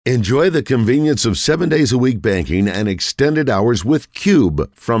Enjoy the convenience of 7 days a week banking and extended hours with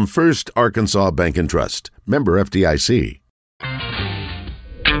Cube from First Arkansas Bank and Trust. Member FDIC.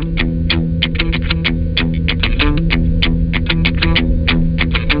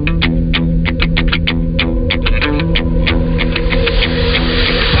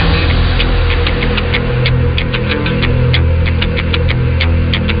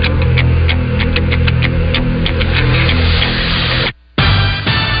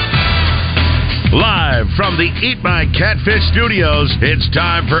 From the Eat My Catfish studios, it's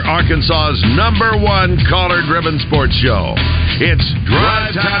time for Arkansas's #1 caller-driven sports show. It's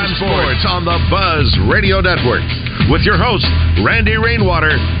Drive Time Sports on the Buzz Radio Network with your hosts, Randy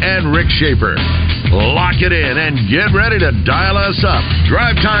Rainwater and Rick Shaeffer. Lock it in and get ready to dial us up.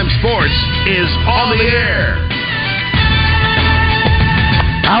 Drive Time Sports is on the air.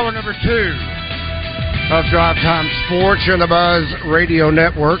 Hour number 2 of Drive Time Sports on the Buzz Radio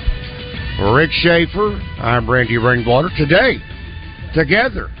Network. Rick Shaeffer, I'm Randy Rainwater. Today,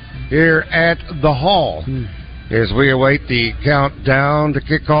 together here at the Hall, as we await the countdown to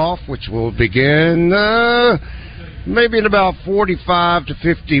kick off, which will begin maybe in about 45 to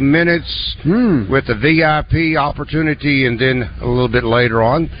 50 minutes with the VIP opportunity, and then a little bit later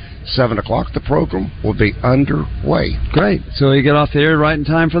on, 7 o'clock, the program will be underway. Great. So you get off the air right in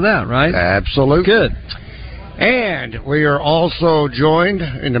time for that, right? Absolutely. Good. And we are also joined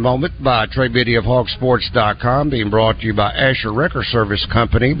in a moment by Trey Biddy of Hogsports.com, being brought to you by Asher Wrecker Service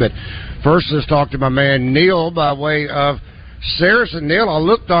Company. But first, let's talk to my man Neil by way of Saracen. Neil, I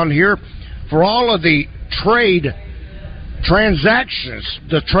looked on here for all of the trade transactions,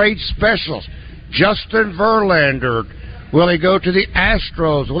 the trade specials. Justin Verlander, will he go to the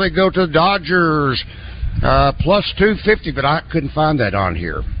Astros? Will he go to the Dodgers? Plus 250, but I couldn't find that on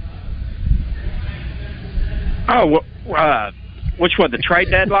here. Oh, which one? The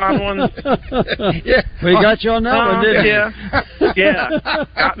trade deadline one? Yeah, we got you on that one, didn't we? Yeah,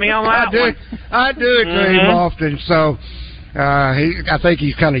 got me on that one. I do it to him often, so I think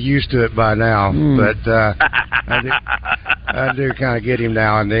he's kind of used to it by now. But I do kind of get him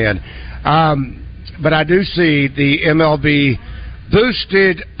now and then. But I do see the MLB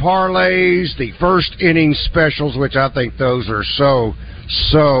boosted parlays, the first inning specials, which I think those are so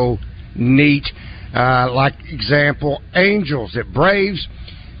neat. Like example, Angels at Braves,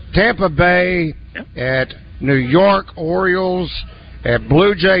 Tampa Bay at New York Orioles, at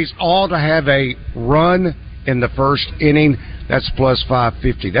Blue Jays, all to have a run in the first inning. That's plus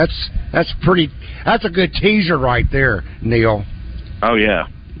 550. That's a good teaser right there, Neil. Oh yeah,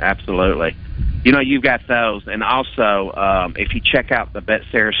 absolutely. You know, you've got those, and also if you check out the Bet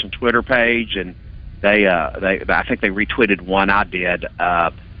Saracen Twitter page, and they I think they retweeted one I did.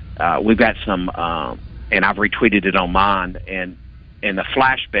 We've got some, and I've retweeted it on mine, and in the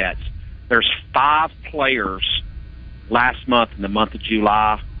flash bets, there's 5 players last month, in the month of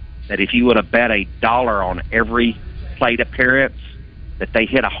July, that if you would have bet $1 on every plate appearance, that they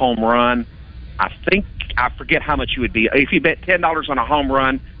hit a home run, I forget how much you would be. If you bet $10 on a home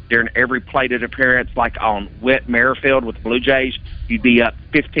run during every plated appearance, like on Whit Merrifield with the Blue Jays, you'd be up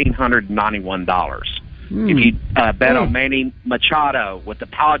 $1,591. If you bet on Manny Machado with the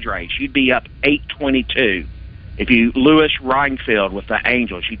Padres, you'd be up $822. If you Lewis Reinfeld with the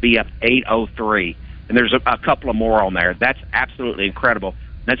Angels, you'd be up $803. And there's a couple of more on there. That's absolutely incredible.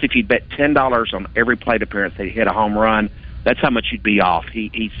 That's if you bet $10 on every plate appearance that he hit a home run. That's how much you'd be off.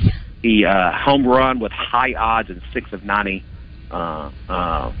 He home run with high odds in 6 of 90 at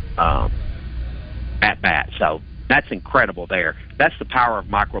bat. So that's incredible there. That's the power of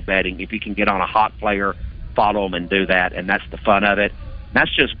micro betting. If you can get on a hot player, follow them and do that, and that's the fun of it. That's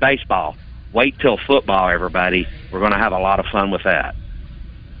just baseball. Wait till football, everybody. We're going to have a lot of fun with that.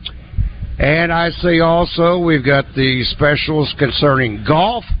 And I see also we've got the specials concerning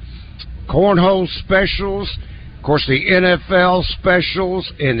golf, cornhole specials, of course the NFL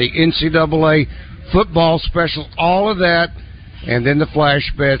specials, and the NCAA football specials, all of that, and then the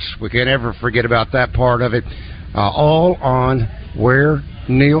flash bets. We can't ever forget about that part of it. All on where,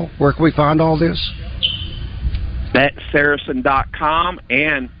 Neil? Where can we find all this? BetSaracen.com.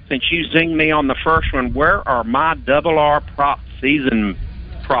 And since you zinged me on the first one, where are my R prop season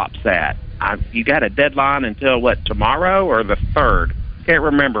props at? You got a deadline until, what, tomorrow or the 3rd? Can't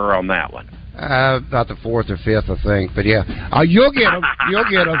remember on that one. About the 4th or 5th, I think. But, yeah, you'll get them. You'll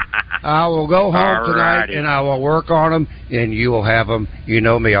get them. I will go home tonight, and I will work on them, and you will have them. You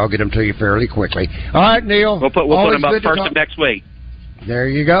know me. I'll get them to you fairly quickly. All right, Neil. We'll put them up first of next week. There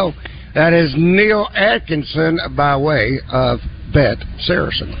you go. That is Neil Atkinson by way of Bet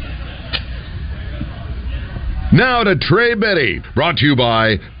Saracen. Now to Trey Biddy, brought to you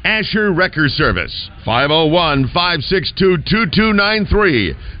by Asher Wrecker Service,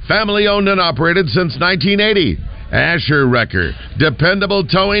 501-562-2293. Family owned and operated since 1980. Asher Wrecker, dependable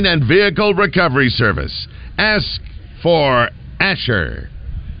towing and vehicle recovery service. Ask for Asher.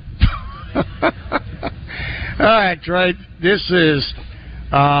 All right, Trey, this is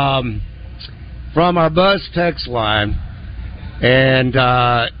from our Buzz text line, and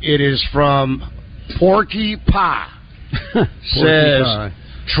it is from Porky Pie. Says,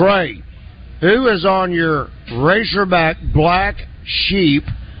 Trey, who is on your Razorback Black Sheep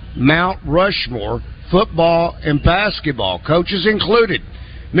Mount Rushmore, football and basketball, coaches included,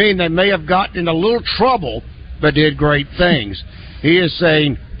 meaning they may have gotten in a little trouble but did great things? He is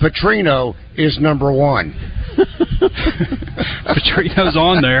saying Petrino is number one. Petrino's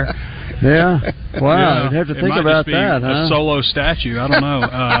on there. Yeah. Wow. Yeah. I'd have to It think might about just be that, huh? A solo statue. I don't know.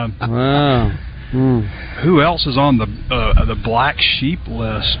 Wow. Who else is on the Black Sheep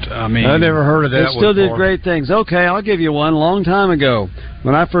list? I mean, I never heard of that. They still did great things. Okay, I'll give you one. Long time ago,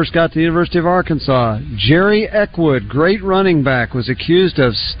 when I first got to the University of Arkansas, Jerry Eckwood, great running back, was accused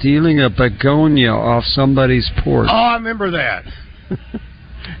of stealing a begonia off somebody's porch. Oh, I remember that.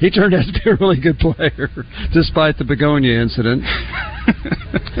 He turned out to be a really good player, despite the begonia incident. I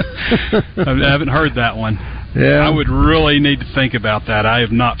haven't heard that one. Yeah, I would really need to think about that. I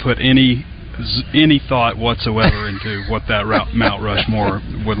have not put any thought whatsoever into what that Mount Rushmore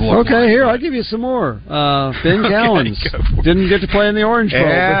would look like. Okay, here, I'll give you some more. Ben Cowens didn't get to play in the Orange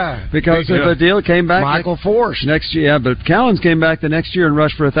Bowl because of a deal. Came back Michael Force next year. Yeah, but Cowens came back the next year and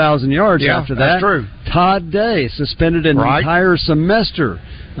rushed for 1,000 yards after that. That's true. Todd Day, suspended an entire semester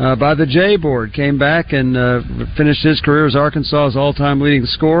by the J Board, came back and finished his career as Arkansas's all-time leading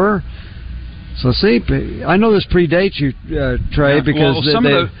scorer. So, see, I know this predates you, Trey, because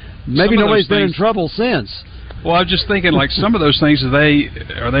maybe nobody's been in trouble since. Well, I was just thinking, like, some of those things, are they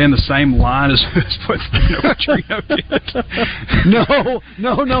in the same line as what Petrino did? No.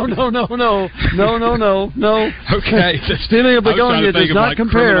 Okay. Stealing a begonia does not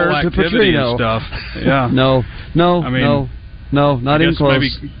compare to Petrino. Stuff. Yeah. No, not even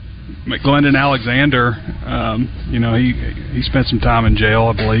close. Maybe Glendon Alexander, he spent some time in jail,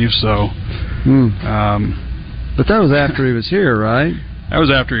 I believe, so. But that was after he was here, right? That was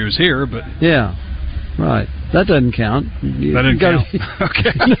after he was here, but... Yeah, right. That doesn't count. That didn't count.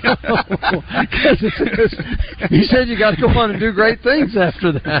 Okay. You said you got to go on and do great things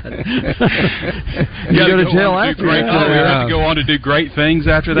after that. you go to jail after that. We have to go on to do great things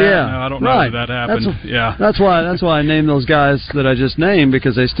after that? Yeah, no, I don't know that happened. That's why I named those guys that I just named,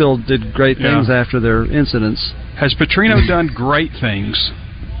 because they still did great things after their incidents. Has Petrino done great things?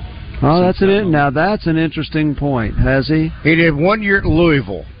 Oh, that's it. Now that's an interesting point. Has he? He did 1 year at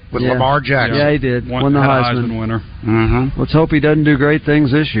Louisville with Lamar Jackson. Yeah, he did. Won the Heisman winner. Mm-hmm. Let's hope he doesn't do great things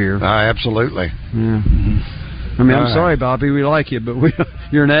this year. Absolutely. Yeah. Mm-hmm. I mean, I'm sorry, Bobby. We like you, but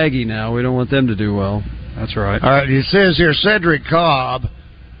you're an Aggie now. We don't want them to do well. That's right. All right. It says here Cedric Cobb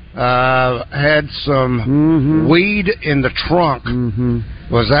had some weed in the trunk. Mm-hmm.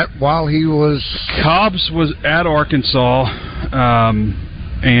 Was that while he was... Cobbs was at Arkansas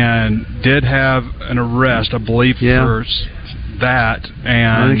and did have an arrest, I believe, for that,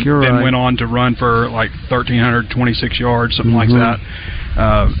 and then went on to run for like 1,326 yards, something like that,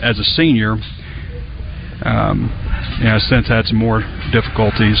 as a senior. Since had some more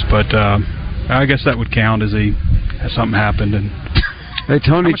difficulties, but I guess that would count as something happened. And hey,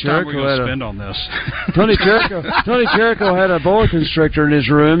 Tony Chirico had spend on this. Tony Chirico had a boa constrictor in his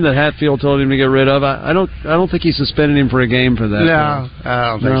room that Hatfield told him to get rid of. I don't think he suspended him for a game for that. No,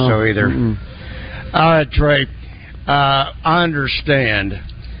 I don't think so either. All right, Trey. I understand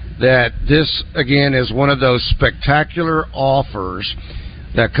that this again is one of those spectacular offers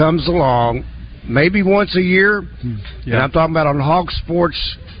that comes along maybe once a year. And I'm talking about on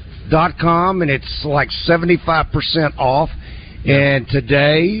hogsports.com, and it's like 75% off. And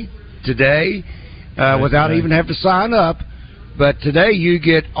today, without even having to sign up, but today you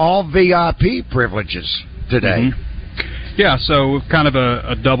get all VIP privileges today. Mm-hmm. Yeah, so kind of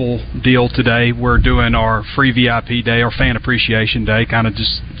a double deal today. We're doing our free VIP day, our fan appreciation day, kind of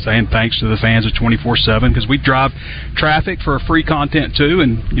just saying thanks to the fans of 24/7, because we drive traffic for free content too,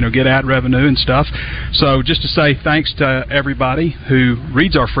 and get ad revenue and stuff. So just to say thanks to everybody who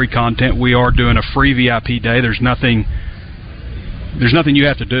reads our free content, we are doing a free VIP day. There's nothing there's nothing you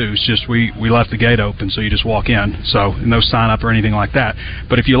have to do. It's just we left the gate open, so you just walk in. So no sign up or anything like that.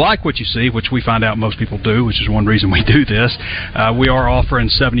 But if you like what you see, which we find out most people do, which is one reason we do this, we are offering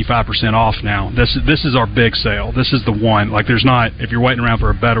 75% off now. This is our big sale. This is the one. Like, there's not, if you're waiting around for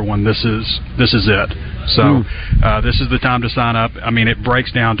a better one, this is it. So this is the time to sign up. I mean, it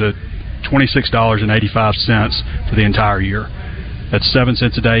breaks down to $26.85 for the entire year. That's 7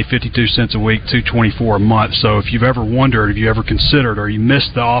 cents a day, 52 cents a week, $2.24 a month. So if you've ever wondered, if you ever considered, or you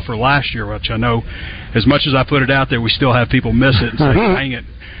missed the offer last year, which I know, as much as I put it out there, we still have people miss it and say, dang it.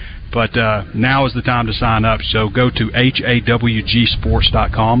 But now is the time to sign up. So go to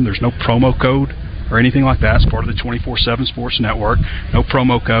HAWGsports.com. There's no promo code or anything like that. It's part of the 24/7 Sports Network. No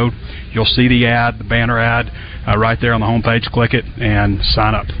promo code. You'll see the ad, the banner ad, right there on the homepage. Click it and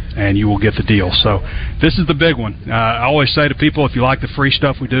sign up, and you will get the deal. So this is the big one. I always say to people, if you like the free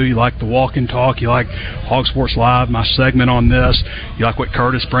stuff we do, you like the walk and talk, you like Hog Sports Live, my segment on this, you like what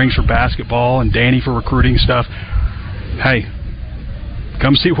Curtis brings for basketball and Danny for recruiting stuff, hey,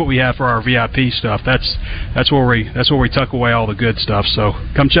 come see what we have for our VIP stuff. That's where we tuck away all the good stuff. So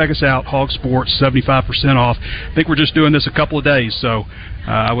come check us out. Hog Sports, 75% off. I think we're just doing this a couple of days, so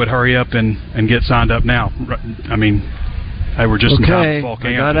I would hurry up and get signed up now. I mean, hey, we're just in time for fall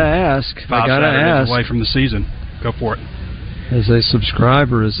camp. I gotta ask. Away from the season. Go for it. As a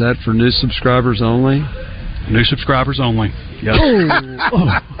subscriber, is that for new subscribers only? New subscribers only. Yes.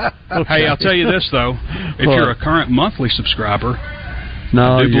 Okay. Hey, I'll tell you this though: if you're a current monthly subscriber.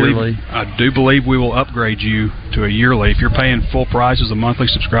 No, yearly. I do believe we will upgrade you to a yearly. If you're paying full price as a monthly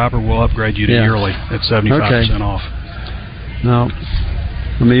subscriber, we'll upgrade you to yearly at 75% off. No,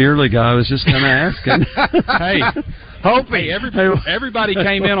 I'm a yearly guy. I was just kind of asking. Hey, everybody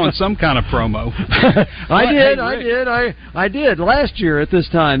came in on some kind of promo. I did last year at this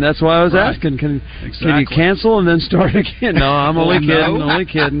time. That's why I was asking. Can you cancel and then start again? No, I'm only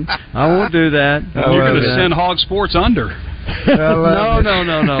kidding. I won't do that. You're going to send Hog Sports under.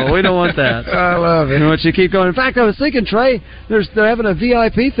 No. We don't want that. I love it. And once you keep going. In fact, I was thinking, Trey, they're having a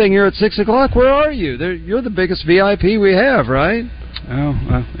VIP thing here at 6 o'clock. Where are you? You're the biggest VIP we have, right? Oh,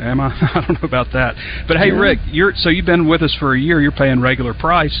 am I? I don't know about that. But hey, Rick, you've been with us for a year. You're paying regular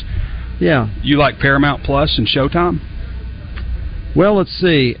price. Yeah. You like Paramount Plus and Showtime? Well, let's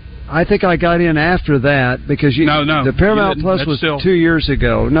see. I think I got in after that because the Paramount Plus was 2 years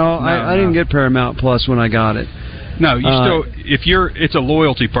ago. I didn't get Paramount Plus when I got it. No, it's a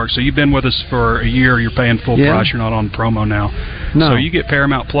loyalty perk. So you've been with us for a year. You're paying full price. You're not on promo now. No. So you get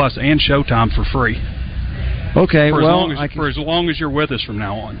Paramount Plus and Showtime for free. Okay, for as long as you're with us from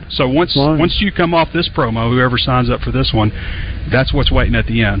now on. So once you come off this promo, whoever signs up for this one, that's what's waiting at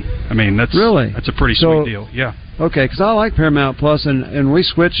the end. I mean, that's a pretty sweet deal. Yeah. Okay, because I like Paramount Plus, and we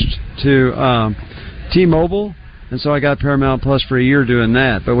switched to T-Mobile. And so I got Paramount Plus for a year doing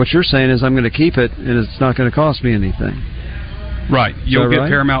that. But what you're saying is I'm going to keep it, and it's not going to cost me anything. Right. You get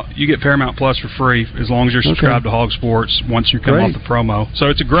Paramount Plus for free as long as you're subscribed to Hog Sports once you come off the promo. So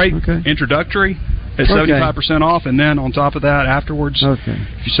it's a great introductory at 75% off, and then on top of that, afterwards, if you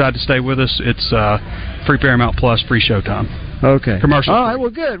decide to stay with us, it's free Paramount Plus, free Showtime. Okay. Commercial. All right, well,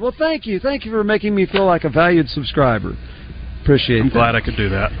 good. Well, thank you. Thank you for making me feel like a valued subscriber. Appreciate it. I'm glad I could do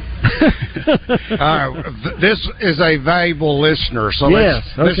that. All right, this is a valuable listener, so let's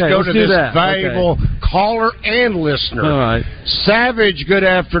go to this valuable caller and listener. All right. Savage, good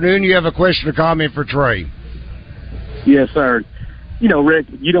afternoon. You have a question or comment for Trey? Yes, sir. Rick,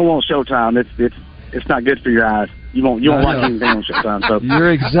 you don't want Showtime. It's not good for your eyes. You won't watch anything on Showtime. So.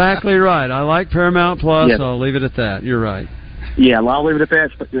 You're exactly right. I like Paramount Plus. Yes. I'll leave it at that. You're right. Yeah, well, I'll leave it at that.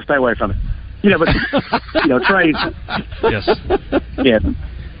 Just stay away from it. But Trey. Yes. Yeah.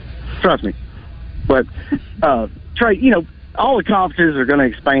 Trust me. But Trey, all the conferences are going to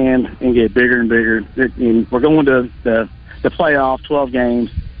expand and get bigger and bigger. And we're going to the playoff, 12 games.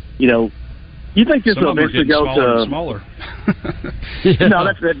 You think this will eventually go to smaller? No,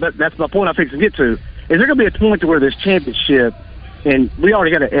 that's my point. I'm fixing to get to. Is there going to be a point to where this championship, and we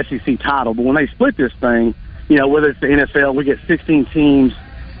already got an SEC title, but when they split this thing, whether it's the NFL, we get 16 teams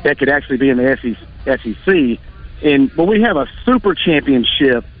that could actually be in the SEC, but we have a super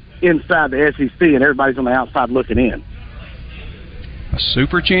championship inside the SEC, and everybody's on the outside looking in. A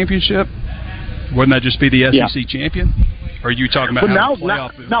super championship? Wouldn't that just be the SEC champion? Or are you talking about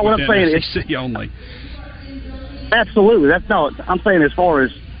playoff? No, what I'm saying is SEC only. Absolutely. I'm saying as far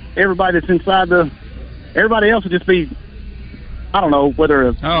as everybody that's inside everybody else would just be, I don't know,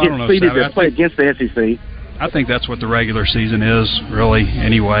 whether get seeded to play against the SEC. I think that's what the regular season is, really,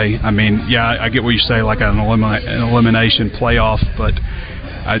 anyway. I mean, yeah, I get what you say, like an elimination playoff, but,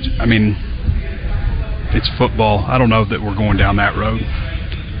 I mean, it's football. I don't know that we're going down that road.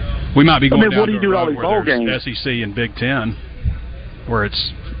 We might be going down what do you to do a all road these where bowl there's games? SEC and Big Ten, where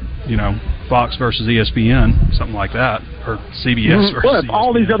it's, Fox versus ESPN, something like that, or CBS versus Well, if ESPN.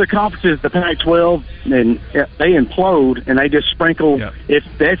 all these other conferences, the Pac-12, and they implode and they just sprinkle. Yeah. If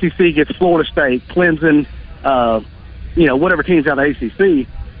the SEC gets Florida State, Clemson, whatever teams out of the ACC,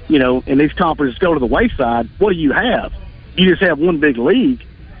 and these conferences go to the wayside, what do you have? You just have one big league,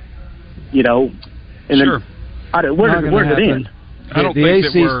 and sure. then where does it end? I don't think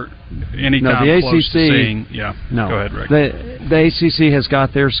that we're anytime the close ACC, to seeing. Yeah, no. Go ahead, Rick. The ACC has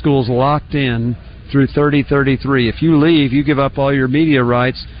got their schools locked in through 30-33. If you leave, you give up all your media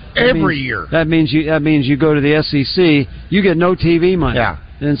rights every year. That means you go to the SEC, you get no TV money. Yeah.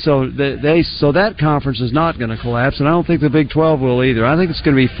 And so so that conference is not going to collapse, and I don't think the Big 12 will either. I think it's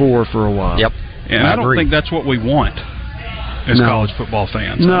going to be 4 for a while. Yep. And I don't think that's what we want as college football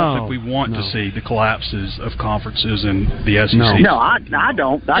fans. No. I don't think we want to see the collapses of conferences in the SEC. No, I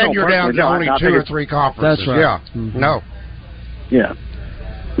don't. And you're down to only 2 or 3 conferences. That's right. Yeah. Mm-hmm. No. Yeah.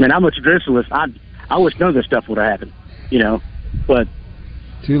 I mean, I'm a traditionalist. I wish none of this stuff would have happened, but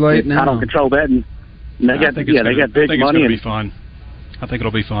too late now. I don't control that, and they got big money. I think it's going to be fun. I think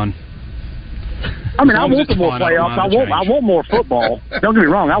it'll be fun. I mean, I want some more playoffs. I want more football. Don't get me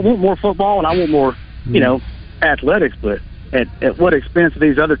wrong. I want more football, and I want more, athletics. But at what expense of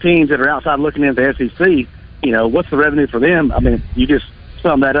these other teams that are outside looking into the SEC? What's the revenue for them? I mean, you just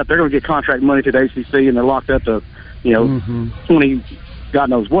sum that up. They're going to get contract money to the ACC, and they're locked up to, 20, God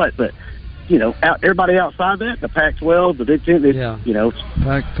knows what. But everybody outside that, the Pac-12, the Big Ten,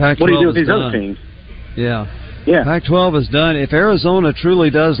 Pac-12 what do you do with these done. other teams? Yeah. Yeah. Pac-12 is done. If Arizona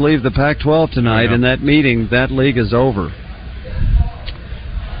truly does leave the Pac-12 tonight in that meeting, that league is over.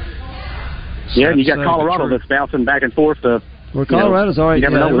 Yeah, and you got Colorado that's bouncing back and forth. Well, Colorado's already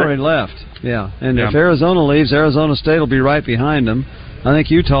left. Yeah, and if Arizona leaves, Arizona State will be right behind them. I think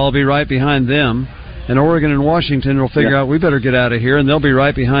Utah will be right behind them. And Oregon and Washington will figure out we better get out of here, and they'll be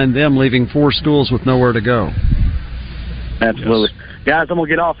right behind them, leaving 4 schools with nowhere to go. Absolutely. Yes. Guys, I'm going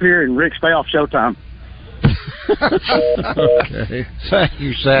to get off here, and Rick, stay off Showtime. Okay. Thank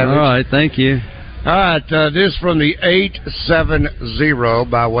you, Savage. All right, thank you. All right, this from the 870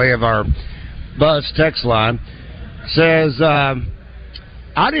 by way of our Buzz text line says, I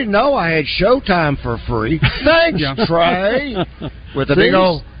didn't know I had Showtime for free. Thanks, Trey. With a big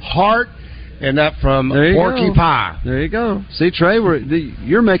old heart, and that from Porky Pie. There you go. See, Trey,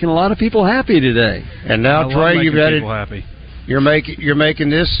 you're making a lot of people happy today. And now, Trey, you've got it. Happy. You're making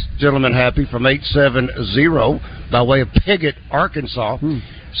this gentleman happy from 870 by way of Piggott, Arkansas.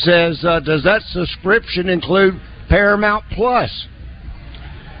 Says, does that subscription include Paramount Plus?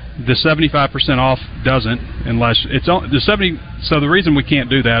 The 75% off doesn't, unless it's on the 70. So the reason we can't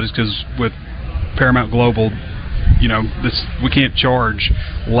do that is because with Paramount Global, we can't charge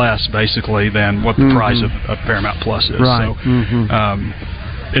less basically than what the price of Paramount Plus is. Right. So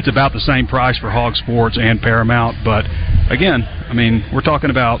it's about the same price for Hog Sports and Paramount, but again, I mean, we're talking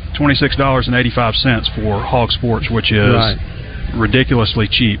about $26.85 for Hog Sports, which is ridiculously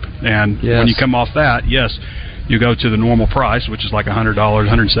cheap. And when you come off that, yes, you go to the normal price, which is like $100,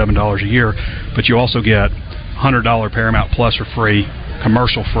 $107 a year, but you also get $100 Paramount Plus for free,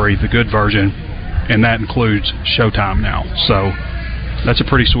 commercial free, the good version, and that includes Showtime now. So that's a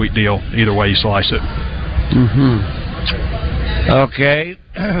pretty sweet deal, either way you slice it. Okay,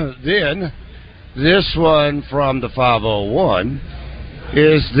 then this one from the 501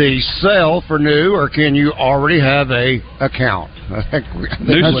 is the sale for new, or can you already have a account? I think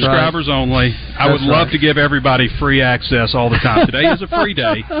new subscribers only. I would love to give everybody free access all the time. Today is a free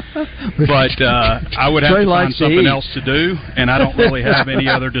day, but I would have to find something else to do, and I don't really have any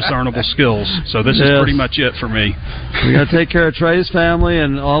other discernible skills. So this is pretty much it for me. We got to take care of Trey's family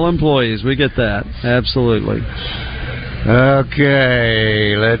and all employees. We get that. Absolutely.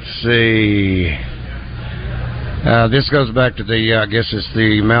 Okay, let's see. This goes back to I guess it's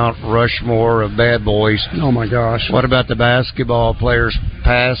the Mount Rushmore of bad boys. Oh, my gosh. What about the basketball players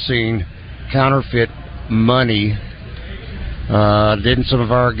passing counterfeit money? Didn't some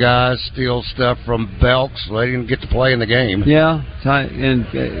of our guys steal stuff from Belks so they didn't get to play in the game? Yeah, and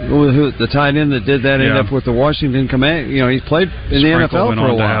the tight end that did that ended up with the Washington Command. He played in the NFL for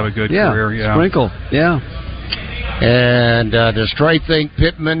a while. To have a good career. Sprinkle, And does Trey think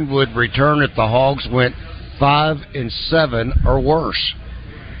Pittman would return if the Hogs went 5-7 or worse?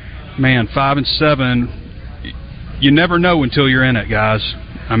 Man, 5-7. You never know until you're in it, guys.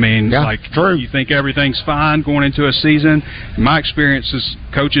 I mean, true. You think everything's fine going into a season. In my experience is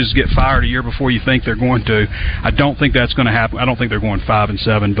coaches get fired a year before you think they're going to. I don't think that's going to happen. I don't think they're going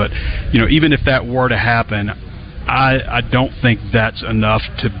 5-7, but even if that were to happen, I don't think that's enough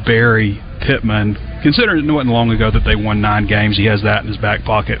to bury Pittman, considering it wasn't long ago that they won 9 games. He has that in his back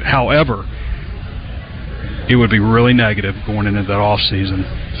pocket. However, it would be really negative going into that offseason.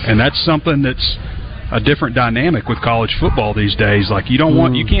 And that's something that's a different dynamic with college football these days. Like, you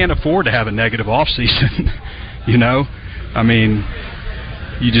can't afford to have a negative offseason, I mean,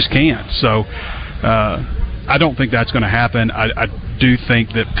 you just can't. So I don't think that's going to happen. I do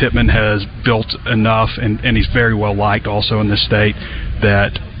think that Pittman has built enough, and he's very well liked also in this state,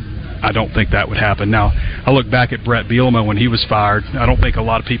 that I don't think that would happen. Now, I look back at Brett Bielema when he was fired. I don't think a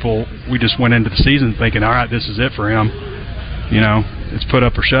lot of people, we just went into the season thinking, all right, this is it for him. It's put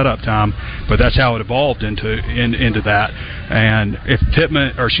up or shut up time. But that's how it evolved into that. And if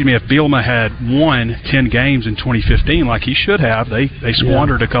Bielema had won 10 games in 2015 like he should have, they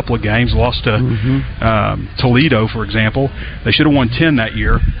squandered a couple of games, lost to Toledo, for example. They should have won 10 that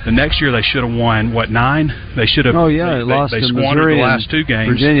year. The next year they should have won, 9? They should have. Oh, yeah, they lost to squandered Missouri the last 2 games.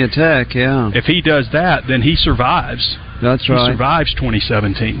 Virginia Tech, yeah. If he does that, then he survives. That's right. He survives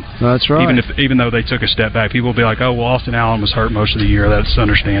 2017. That's right. Even though they took a step back, people will be like, "Oh, well, Austin Allen was hurt most of the year." That's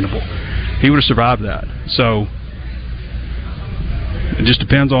understandable. He would have survived that. So it just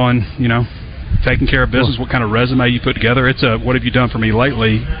depends on taking care of business, what kind of resume you put together. It's a "what have you done for me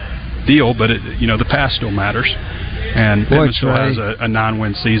lately" deal, but the past still matters, and Pittman still has a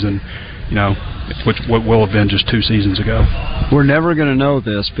 9-win season. Which will have been just 2 seasons ago. We're never going to know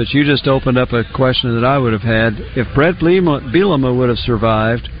this, but you just opened up a question that I would have had. If Brett Bielema would have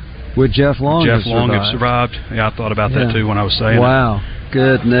survived, would Jeff Long have survived? Yeah, I thought about that too when I was saying Wow.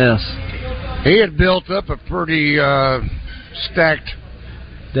 Goodness. He had built up a pretty stacked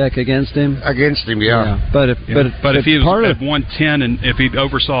deck against him. Yeah. But if he had won 10, and if he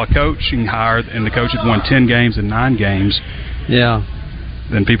oversaw a coaching hire and the coach had won 10 games and 9 games,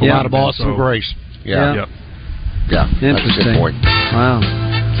 then people might have bought some grace. Yeah. Interesting. That's a good point. Wow.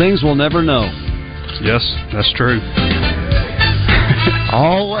 Things we'll never know. Yes, that's true.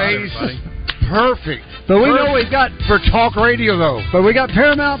 Always perfect. But we know we've got for talk radio though. But we got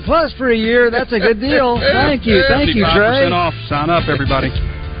Paramount Plus for a year. That's a good deal. Thank you, Trey. 55% off. Sign up, everybody.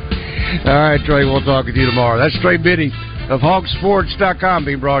 All right, Trey. We'll talk with you tomorrow. That's Trey Biddy of Hogsports.com,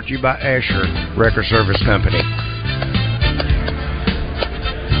 being brought to you by Asher Record Service Company.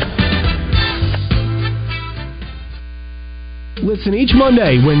 Listen each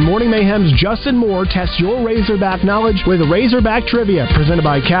Monday when Morning Mayhem's Justin Moore tests your Razorback knowledge with Razorback Trivia, presented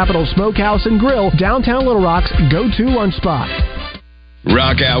by Capital Smokehouse and Grill, downtown Little Rock's go-to lunch spot.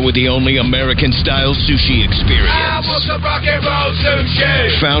 Rock out with the only American-style sushi experience. I want some rock and roll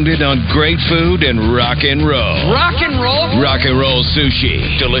sushi. Founded on great food and rock and roll. Rock and roll? Rock and roll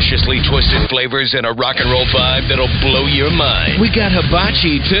sushi. Deliciously twisted flavors and a rock and roll vibe that'll blow your mind. We got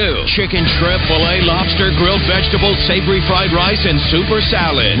hibachi, too. Chicken, shrimp, filet, lobster, grilled vegetables, savory fried rice, and super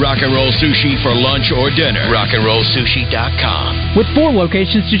salad. Rock and roll sushi for lunch or dinner. rockandrollsushi.com. With 4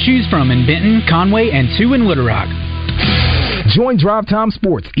 locations to choose from in Benton, Conway, and 2 in Little Rock. Join Drive Time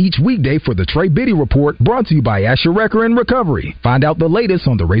Sports each weekday for the Trey Biddy Report, brought to you by Asher Wrecker and Recovery. Find out the latest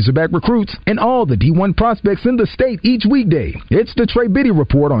on the Razorback recruits and all the D1 prospects in the state each weekday. It's the Trey Biddy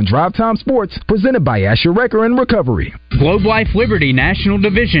Report on Drive Time Sports, presented by Asher Wrecker and Recovery. Globe Life Liberty National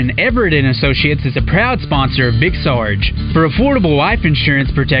Division Everett & Associates is a proud sponsor of Big Sarge. For affordable life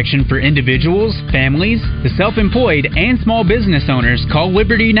insurance protection for individuals, families, the self-employed, and small business owners, call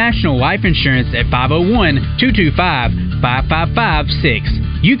Liberty National Life Insurance at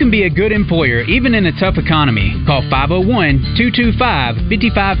 501-225-5556. You can be a good employer even in a tough economy. Call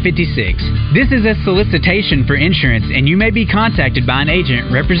 501-225-5556. This is a solicitation for insurance, and you may be contacted by an agent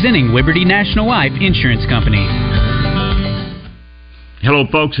representing Liberty National Life Insurance Company. Hello,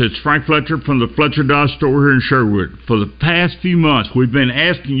 folks. It's Frank Fletcher from the Fletcher Dodge store here in Sherwood. For the past few months, we've been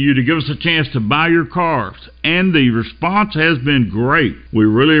asking you to give us a chance to buy your cars, and the response has been great. We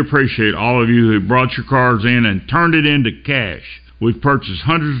really appreciate all of you who brought your cars in and turned it into cash. We've purchased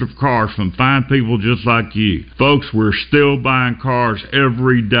hundreds of cars from fine people just like you. Folks, we're still buying cars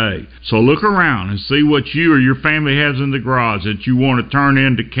every day. So look around and see what you or your family has in the garage that you want to turn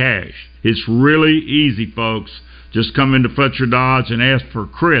into cash. It's really easy, folks. Just come into Fletcher Dodge and ask for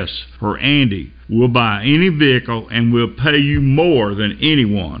Chris or Andy. We'll buy any vehicle and we'll pay you more than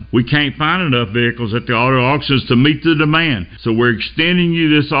anyone. We can't find enough vehicles at the auto auctions to meet the demand, so we're extending you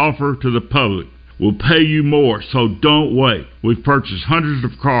this offer to the public. We'll pay you more, so don't wait. We've purchased hundreds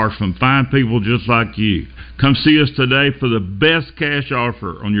of cars from fine people just like you. Come see us today for the best cash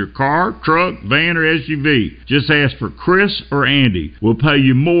offer on your car, truck, van, or SUV. Just ask for Chris or Andy. We'll pay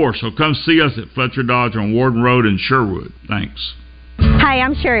you more, so come see us at Fletcher Dodge on Warden Road in Sherwood. Thanks. Hi,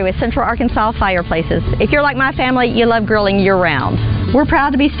 I'm Sherry with Central Arkansas Fireplaces. If you're like my family, you love grilling year-round. We're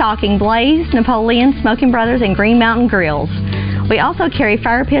proud to be stocking Blaze, Napoleon, Smoking Brothers, and Green Mountain grills. We also carry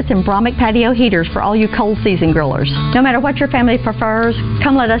fire pits and Brahmic patio heaters for all you cold season grillers. No matter what your family prefers,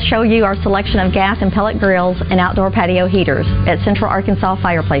 come let us show you our selection of gas and pellet grills and outdoor patio heaters at Central Arkansas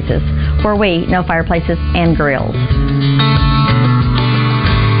Fireplaces, where we know fireplaces and grills.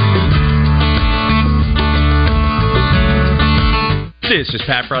 This is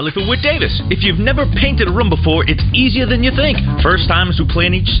Pat Bradley for Whit Davis. If you've never painted a room before, it's easier than you think. First timers who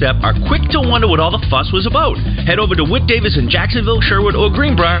plan each step are quick to wonder what all the fuss was about. Head over to Whit Davis in Jacksonville, Sherwood, or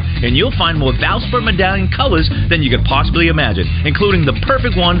Greenbrier, and you'll find more Valspar medallion colors than you could possibly imagine, including the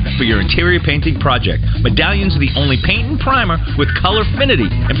perfect one for your interior painting project. Medallions are the only paint and primer with color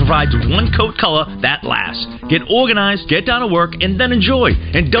affinity and provides one coat color that lasts. Get organized, get down to work, and then enjoy.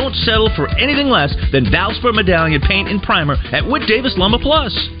 And don't settle for anything less than Valspar medallion paint and primer at Whit Davis Lumber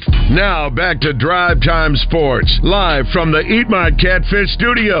Plus. Now back to Drive Time Sports, live from the Eat My Catfish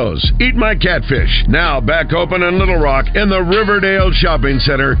studios. Eat My Catfish, now back open in Little Rock in the Riverdale Shopping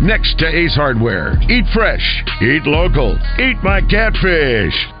Center next to Ace Hardware. Eat fresh, eat local, Eat My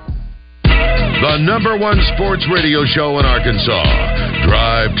Catfish. The number one sports radio show in Arkansas,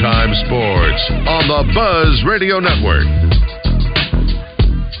 Drive Time Sports, on the Buzz Radio Network.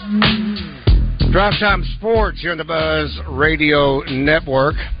 Drive Time Sports here on the Buzz Radio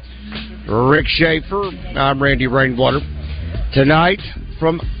Network. Rick Shaeffer, I'm Randy Rainwater. Tonight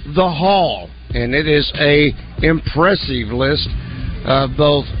from the Hall, and it is a impressive list of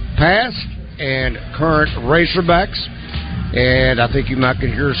both past and current Razorbacks. And I think you might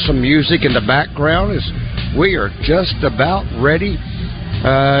can hear some music in the background as we are just about ready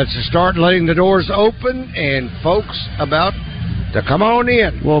to start letting the doors open and folks about to come on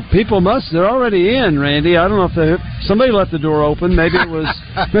in. Well, they're already in, Randy. I don't know if somebody left the door open. Maybe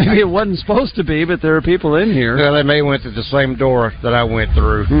it wasn't supposed to be, but there are people in here. Well, they may went through the same door that I went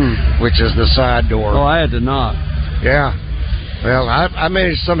through, which is the side door. Oh, I had to knock. Yeah. Well, I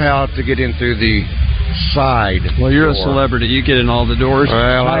managed somehow to get in through the side. Well, you're door. A celebrity. You get in all the doors.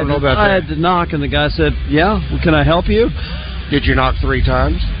 Well, I don't know about that. I had to knock, and the guy said, "Yeah, well, can I help you?" Did you knock 3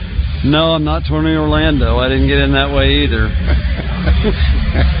 times? No, I'm not Tony Orlando. I didn't get in that way either.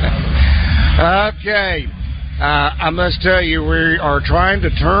 Okay. I must tell you, we are trying to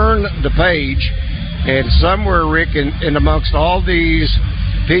turn the page, and somewhere, Rick, in amongst all these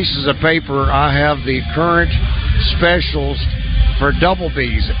pieces of paper, I have the current specials for Double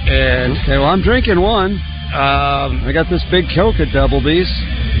B's. And okay, well, I'm drinking one. I got this big Coke at Double B's.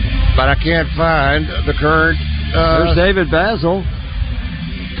 But I can't find the current... There's David Basil.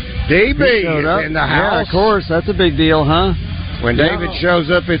 DB in the house. Yeah, of course. That's a big deal, huh? When David shows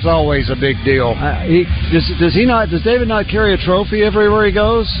up, it's always a big deal. Does David not carry a trophy everywhere he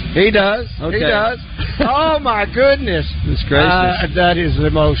goes? He does. Okay. He does. Oh, my goodness. It's gracious. That is the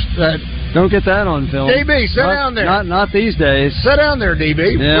most... Don't get that on film. DB, sit down there. Not these days. Sit down there,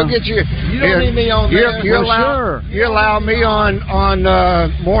 DB. Yeah. We'll get you. You don't need me on there. You allow me on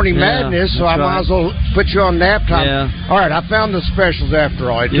Morning Madness, so I might as well put you on nap time. Yeah. All right, I found the specials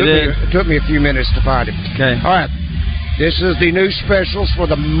after all. It took me a few minutes to find it. Okay. All right. This is the new specials for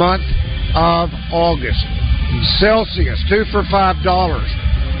the month of August. Celsius, 2 for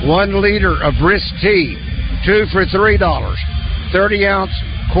 $5. 1 liter of Brisk Tea, 2 for $3. 30-ounce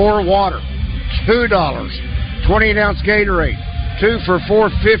Core Water, $2. 28-ounce Gatorade, 2 for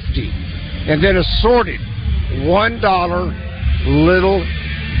 $4.50. And then assorted $1 Little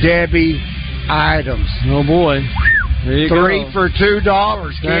Debbie items. Oh, boy. There you 3 go. for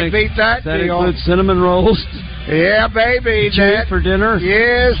 $2. Can't beat that deal. That deal. includes cinnamon rolls. Yeah, baby. That for dinner?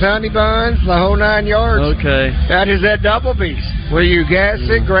 Yes, honey buns, the whole 9 yards. Okay. That is at Double B's, where you gas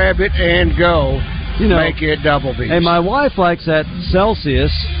it, grab it, and go. Make it Double B's. Hey, my wife likes that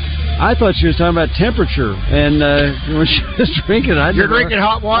Celsius. I thought she was talking about temperature, and when she was drinking it, You're drinking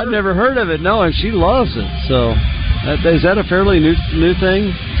hot water? I'd never heard of it, no, and she loves it. So, is that a fairly new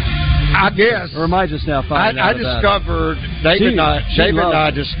thing? I guess. Or am I just now finding out about discovered, David and I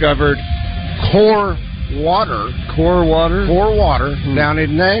discovered Core Water. Core Water? Core Water down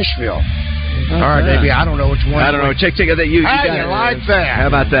in Nashville. All right, baby, I don't know which one. I don't know. Check that. You How got you it. like that? How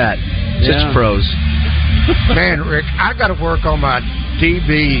about that? Just pros. Man, Rick, I got to work on my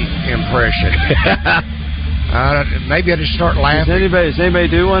DB impression. Maybe I just start laughing. Does anybody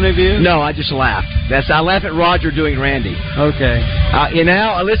do one of you? No, I just laugh. I laugh at Roger doing Randy. Okay.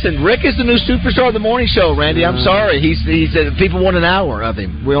 Listen, Rick is the new superstar of the morning show, Randy. I'm sorry. He's people want an hour of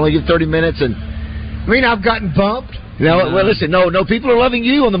him. We only give 30 minutes, and I've gotten bumped. Well, listen, no, people are loving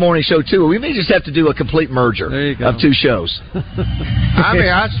you on the morning show too. We may just have to do a complete merger of two shows.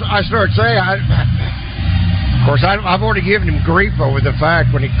 I started saying, of course, I've already given him grief over the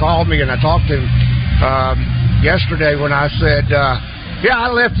fact when he called me and I talked to him yesterday when I said, yeah, I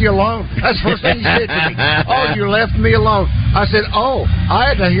left you alone. That's the first thing he said to me. Oh, you left me alone. I said, I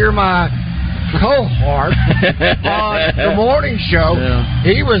had to hear my cohort on the morning show. Yeah.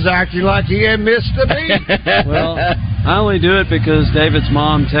 He was acting like he had missed a beat. Well, I only do it because David's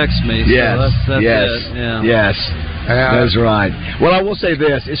mom texts me. So that's it. Yeah. Yes. That's right. Well, I will say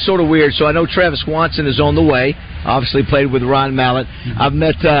this. It's sort of weird. So I know Travis Swanson is on the way. Obviously played with Ryan Mallett. I've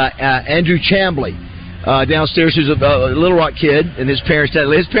met Andrew Chambly downstairs, who's a Little Rock kid, and his parents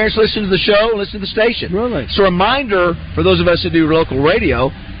listen to the show and listen to the station. Really? So a reminder for those of us who do local radio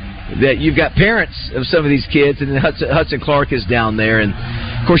that you've got parents of some of these kids, and Hudson Clark is down there. And,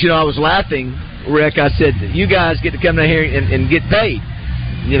 of course, I was laughing, Rick. I said, you guys get to come down here and get paid.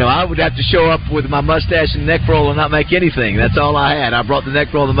 I would have to show up with my mustache and neck roll and not make anything. That's all I had. I brought the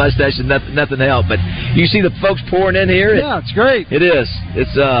neck roll and the mustache and nothing else. But you see the folks pouring in here? Yeah, it's great. It is.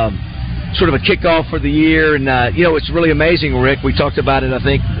 It's sort of a kickoff for the year. And, it's really amazing, Rick. We talked about it, I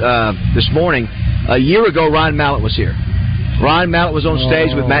think, this morning. A year ago, Ryan Mallett was here. Ryan Mallett was on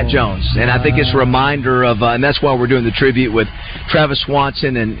stage with Matt Jones, and I think it's a reminder of, and that's why we're doing the tribute with Travis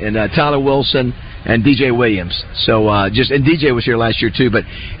Swanson and Tyler Wilson and DJ Williams. So and DJ was here last year too. But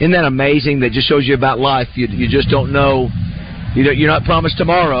isn't that amazing? That just shows you about life. You just don't know. You're not promised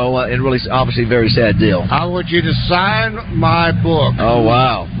tomorrow, and really, obviously, very sad deal. I want you to sign my book. Oh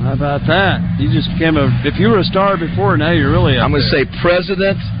wow! How about that? You just became if you were a star before, now you're really. I'm going to say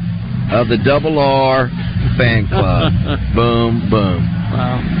president of the Double R fan club. Boom, boom.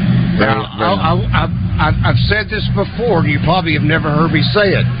 Wow. I've said this before, and you probably have never heard me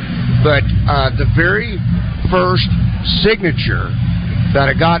say it, but the very first signature that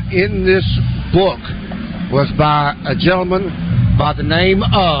I got in this book was by a gentleman by the name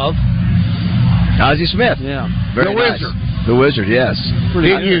of Ozzie Smith. Yeah. The Wizard. The Wizard, yes.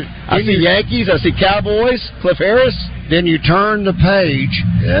 I see Yankees, I see Cowboys, Cliff Harris. Then you turn the page,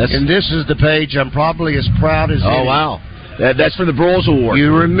 yes, and this is the page I'm probably as proud as any. Oh, wow. That's for the Broyles Award.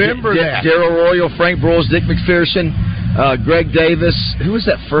 You remember that. Darryl Royal, Frank Broyles, Dick McPherson, Greg Davis. Who was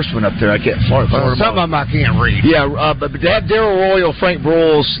that first one up there? I can't. Some of them I can't read. Yeah, but to have Darryl Royal, Frank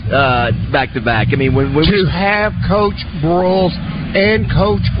Broyles back to back. I mean, when to have Coach Broyles and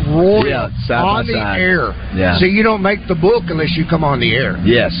Coach Royal on the air. Yeah. So you don't make the book unless you come on the air.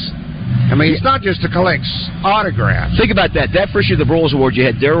 Yes. I mean, it's not just to collect autographs. Think about that. That first year of the Broyles Award, you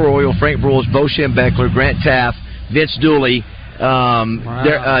had Darryl Royal, Frank Broyles, Bo Schembechler, Grant Taft, Vince Dooley,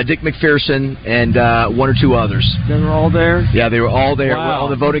 Dick McPherson, and one or two others. They were all there? Yeah, they were all there. Wow. On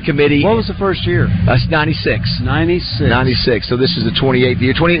the voting committee. What was the first year? That's 96. 96. So this is the 28th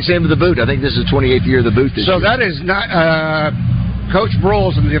year. Same with the boot. I think this is the 28th year of the boot this year. So that is not... Coach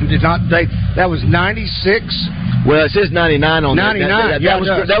Broyles and them did not date. That was 96. Well, it says 99 on 99.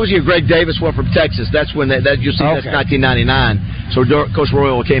 That was your Greg Davis one from Texas. That's when you'll see that's 1999. So Coach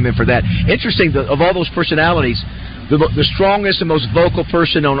Royal came in for that. Interesting. Of all those personalities, the strongest and most vocal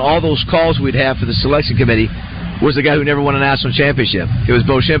person on all those calls we'd have for the selection committee was the guy who never won a national championship. It was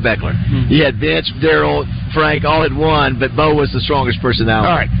Bo Schembechler. He had Vince, Darryl, Frank, all had won, but Bo was the strongest personality.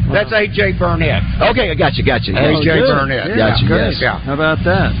 All right, that's A.J. Burnett. Okay, I got you. A.J. Burnett. Gotcha, yes. Yeah. How about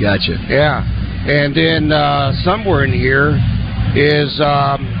that? Gotcha. Yeah. And then somewhere in here is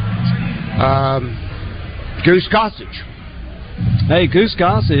Goose Gossage. Hey, Goose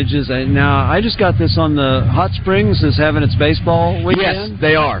Gossage is now. I just got this on the Hot Springs is having its baseball weekend. Yes,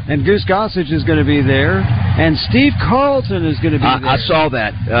 they are. And Goose Gossage is going to be there, and Steve Carlton is going to be there. I saw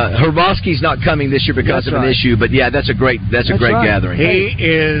that. Herboski's not coming this year because of an issue, but yeah, that's a great gathering.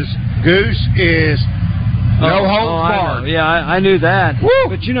 Goose is no holds barred. Yeah, I knew that. Woo!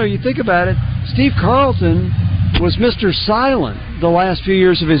 But you think about it. Steve Carlton was Mr. Silent the last few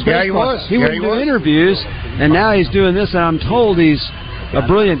years of his baseball. Yeah, he was. He wouldn't do interviews, and now he's doing this, and I'm told he's a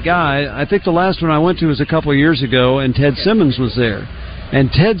brilliant guy. I think the last one I went to was a couple of years ago, and Ted Simmons was there.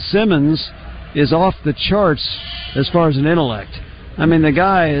 And Ted Simmons is off the charts as far as an intellect. I mean, the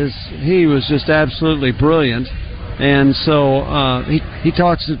guy he was just absolutely brilliant. And so he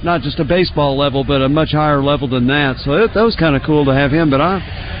talks at not just a baseball level, but a much higher level than that. So that was kind of cool to have him. But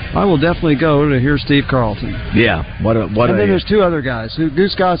I will definitely go to hear Steve Carlton. Yeah, and then there's two other guys: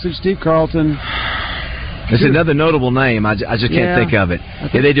 Goose Gossage, Steve Carlton, It's another notable name. I just can't think of it.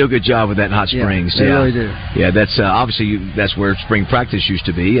 Yeah, they do a good job with that in Hot Springs. They really do. Yeah, that's obviously that's where spring practice used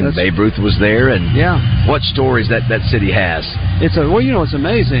to be, and Babe Ruth was there. And what stories that city has. What's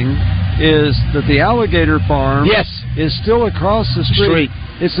amazing is that the Alligator Farm is still across the street.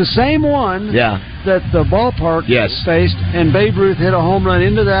 It's the same one that the ballpark faced, and Babe Ruth hit a home run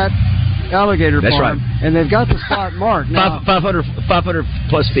into that Alligator Farm. That's right. And they've got the spot marked. Now, 500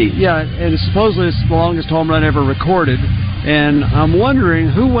 plus feet. Yeah, and supposedly it's the longest home run ever recorded. And I'm wondering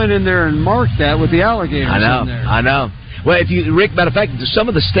who went in there and marked that with the alligators in there. I know. Well, Rick, matter of fact, some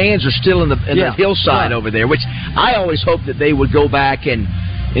of the stands are still in the hillside over there, which I always hope that they would go back and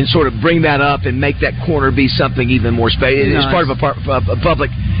sort of bring that up and make that corner be something even more spacious. It's part of a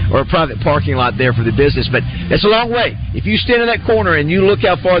public or a private parking lot there for the business, but it's a long way. If you stand in that corner and you look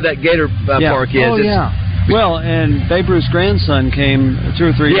how far that Gator Park is. Well, and Babe Ruth's grandson came 2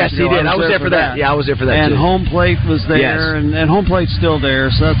 or 3 years ago. Yes, he did. I was there for that. Yeah, I was there for that and too. Home plate was there, and Home plate's still there,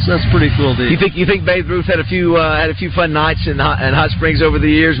 so that's pretty cool deal. You think Babe Ruth had a few fun nights in Hot Springs over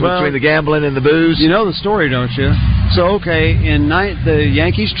the years between the gambling and the booze? You know the story, don't you? So the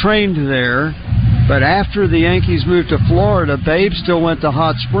Yankees trained there. But after the Yankees moved to Florida, Babe still went to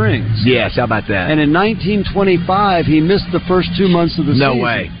Hot Springs. Yes, how about that? And in 1925, he missed the first 2 months of the season. No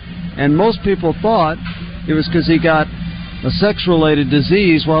way. And most people thought it was because he got a sex-related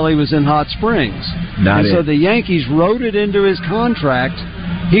disease while he was in Hot Springs. So the Yankees wrote it into his contract.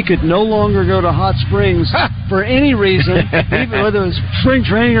 He could no longer go to Hot Springs for any reason, even whether it was spring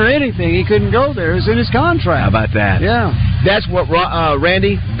training or anything. He couldn't go there. It was in his contract. How about that? Yeah. That's what,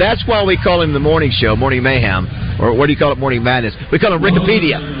 Randy, that's why we call him the Morning Show, Morning Mayhem, or what do you call it, Morning Madness? We call him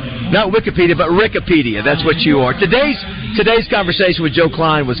Rickopedia. Not Wikipedia, but Rickopedia. That's what you are. Today's conversation with Joe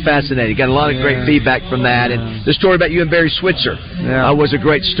Klein was fascinating. Got a lot of great feedback from that. And the story about you and Barry Switzer was a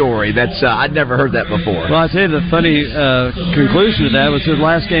great story. That's I'd never heard that before. Well, I'll tell you the funny conclusion to that was the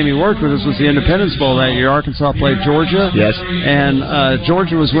last game he worked with us was the Independence Bowl that year. Arkansas played Georgia. Yes. And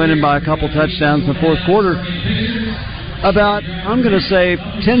Georgia was winning by a couple touchdowns in the fourth quarter. About, I'm going to say,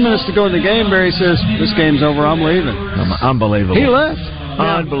 10 minutes to go in the game, Barry says, this game's over, I'm leaving. Unbelievable. He left.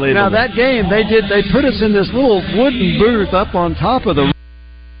 Unbelievable. Now, that game, they put us in this little wooden booth up on top of the...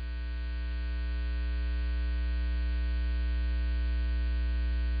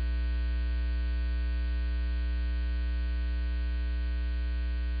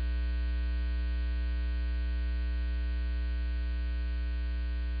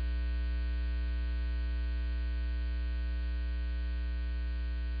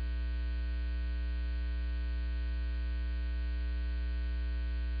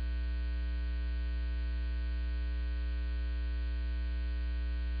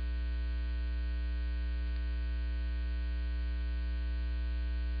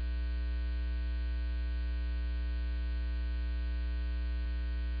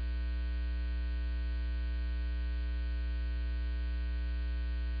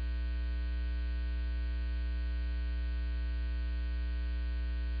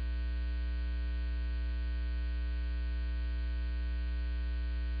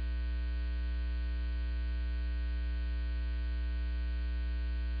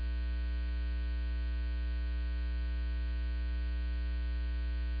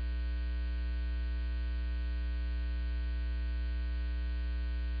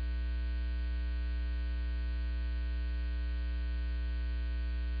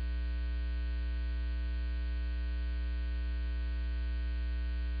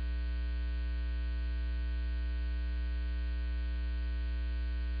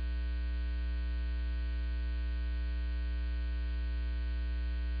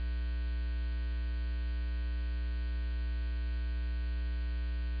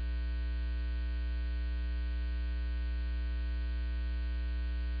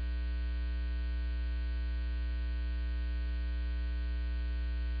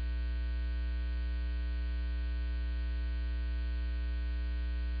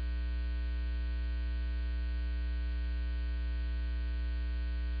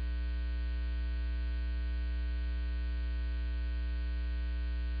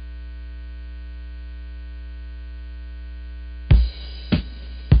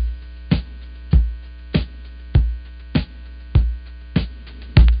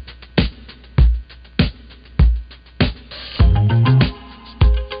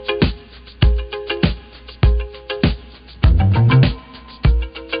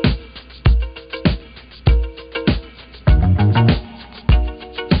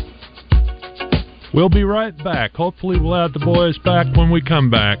 We'll be right back. Hopefully we'll have the boys back when we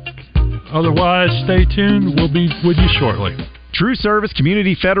come back. Otherwise, stay tuned. We'll be with you shortly. True Service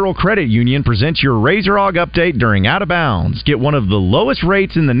Community Federal Credit Union presents your Razor Hog update during Out of Bounds. Get one of the lowest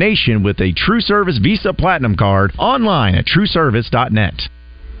rates in the nation with a True Service Visa Platinum card online at trueservice.net.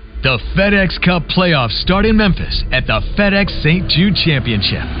 The FedEx Cup playoffs start in Memphis at the FedEx St. Jude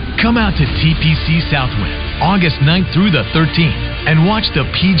Championship. Come out to TPC Southwind August 9th through the 13th and watch the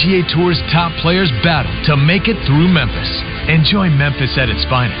PGA Tour's top players battle to make it through Memphis. Enjoy Memphis at its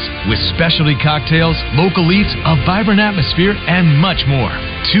finest with specialty cocktails, local eats, a vibrant atmosphere, and much more.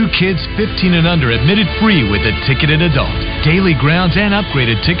 2 kids 15 and under admitted free with a ticketed adult. Daily grounds and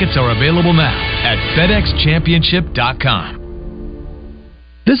upgraded tickets are available now at FedExChampionship.com.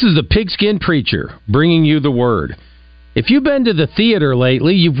 This is the Pigskin Preacher bringing you the word. If you've been to the theater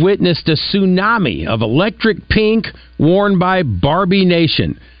lately, you've witnessed a tsunami of electric pink worn by Barbie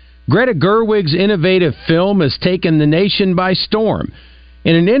Nation. Greta Gerwig's innovative film has taken the nation by storm.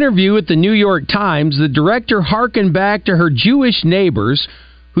 In an interview with the New York Times, the director hearkened back to her Jewish neighbors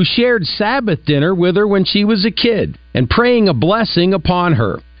who shared Sabbath dinner with her when she was a kid and praying a blessing upon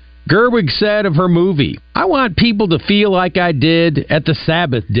her. Gerwig said of her movie, "I want people to feel like I did at the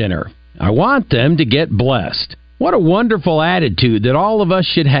Sabbath dinner. I want them to get blessed." What a wonderful attitude that all of us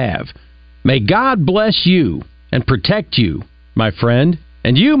should have. May God bless you and protect you, my friend.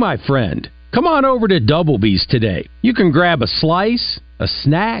 And you, my friend, come on over to Doublebee's today. You can grab a slice, a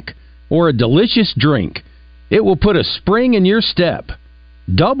snack, or a delicious drink. It will put a spring in your step.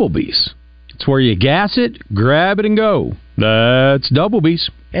 Doublebee's. It's where you gas it, grab it, and go. That's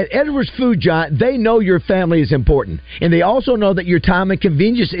Doublebee's. At Edwards Food Giant, they know your family is important, and they also know that your time and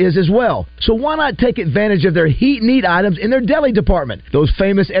convenience is as well. So why not take advantage of their heat and eat items in their deli department? Those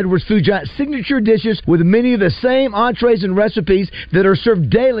famous Edwards Food Giant signature dishes with many of the same entrees and recipes that are served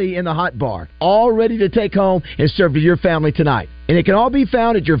daily in the hot bar, all ready to take home and serve to your family tonight. And it can all be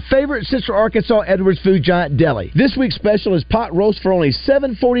found at your favorite Central Arkansas Edwards Food Giant deli. This week's special is pot roast for only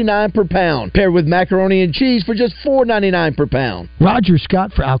 $7.49 per pound, paired with macaroni and cheese for just $4.99 per pound. Roger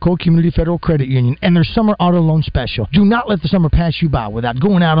Scott for Alcoa Community Federal Credit Union and their summer auto loan special. Do not let the summer pass you by without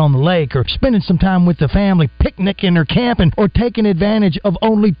going out on the lake or spending some time with the family, picnicking or camping, or taking advantage of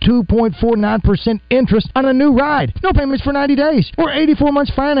only 2.49% interest on a new ride. No payments for 90 days or 84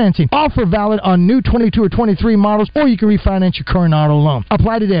 months financing. Offer valid on new 22 or 23 models, or you can refinance your current auto loan.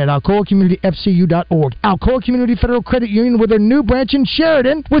 Apply today at alcoacommunityfcu.org. Alcoa Community Federal Credit Union with their new branch in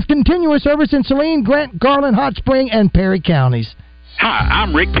Sheridan with continuous service in Saline, Grant, Garland, Hot Spring, and Perry counties. Hi,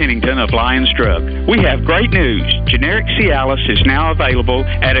 I'm Rick Pennington of Lions Drug. We have great news. Generic Cialis is now available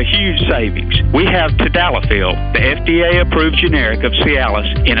at a huge savings. We have Tadalafil, the FDA-approved generic of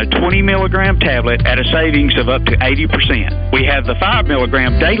Cialis, in a 20-milligram tablet at a savings of up to 80%. We have the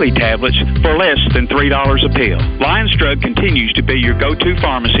 5-milligram daily tablets for less than $3 a pill. Lions Drug continues to be your go-to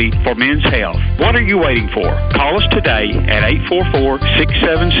pharmacy for men's health. What are you waiting for? Call us today at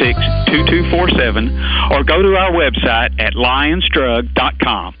 844-676-2247 or go to our website at lionsdrug.com.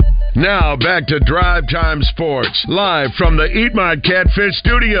 Now back to Drive Time Sports, live from the Eat My Catfish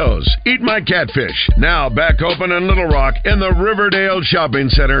studios. Eat My Catfish, now back open in Little Rock in the Riverdale Shopping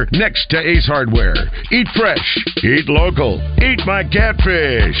Center next to Ace Hardware. Eat fresh, eat local, Eat My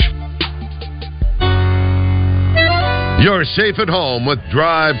Catfish. You're safe at home with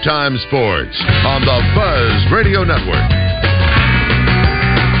Drive Time Sports on the Buzz Radio Network.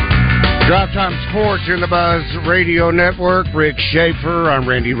 Drive Time Sports here in the Buzz Radio Network. Rick Shaeffer. I'm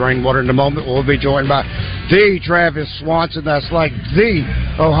Randy Rainwater. In a moment, we'll be joined by the Travis Swanson. That's like the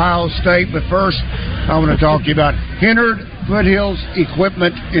Ohio State. But first, I want to talk to you about Hennard Foothills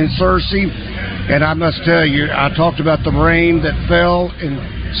Equipment in Searcy. And I must tell you, I talked about the rain that fell in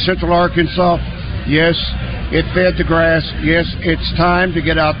Central Arkansas. Yes, it fed the grass. Yes, it's time to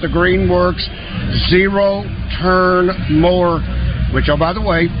get out the Greenworks zero-turn mower, which, oh, by the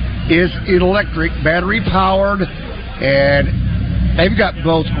way, is electric, battery-powered, and they've got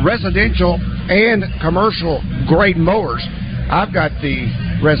both residential and commercial-grade mowers. I've got the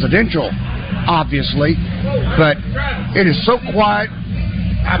residential, obviously, but it is so quiet.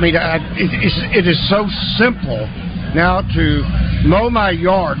 I mean, it is so simple now to mow my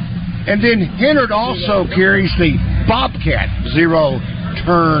yard. And then Hennard also carries the Bobcat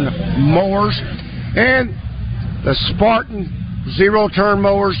zero-turn mowers and the Spartan zero-turn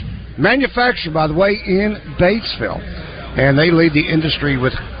mowers, manufactured, by the way, in Batesville. And they lead the industry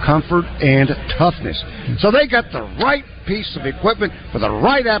with comfort and toughness. So they got the right piece of equipment for the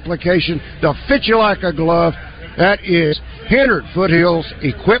right application. They'll fit you like a glove. That is Hennard Foothills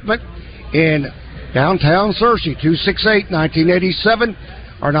Equipment in downtown Searcy, 268-1987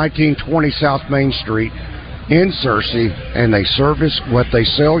 or 1920 South Main Street in Searcy. And they service what they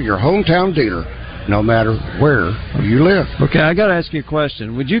sell, your hometown dealer, no matter where you live. Okay, I got to ask you a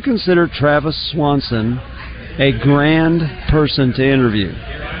question. Would you consider Travis Swanson a grand person to interview?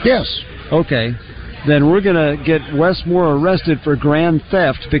 Yes. Okay. Then we're going to get Wes Moore arrested for grand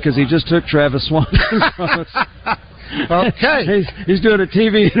theft because he just took Travis Swanson. Okay. He's doing a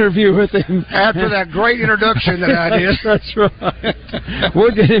TV interview with him. After that great introduction that I did. That's right.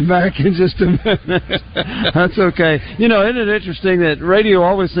 We'll get him back in just a minute. That's okay. You know, isn't it interesting that radio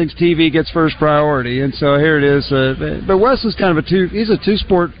always thinks TV gets first priority, and so here it is. But Wes is kind of he's a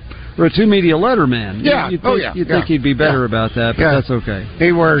two-sport or a two-media letterman. Yeah. You'd think he'd be better about that, but that's okay.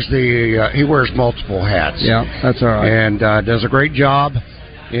 He wears he wears multiple hats. Yeah, that's all right. And does a great job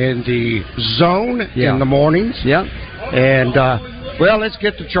in the zone in the mornings. Yeah. And, well, let's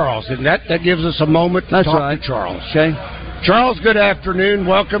get to Charles. And that gives us a moment to talk to Charles. Okay. Charles, good afternoon.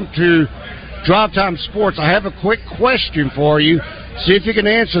 Welcome to Drive Time Sports. I have a quick question for you. See if you can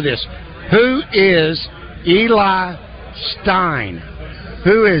answer this. Who is Eli Stein?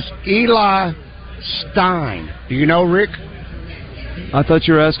 Who is Eli Stein? Do you know, Rick? I thought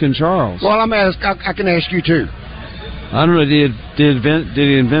you were asking Charles. Well, I can ask you, too. I don't know. Did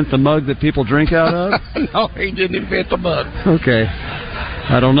he invent the mug that people drink out of? No, he didn't invent the mug. Okay.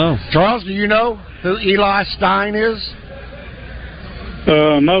 I don't know. Charles, do you know who Eli Stein is?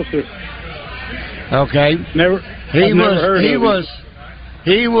 No, sir. Okay.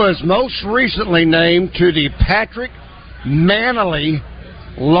 He was most recently named to the Patrick Manley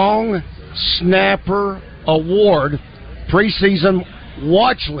Long Snapper Award preseason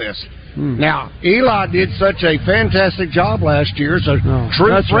watch list. Now, Eli did such a fantastic job last year as a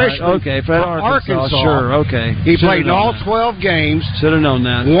true freshman. Right. Okay, for Arkansas. Sure, okay. He played in all 12 games. Should have known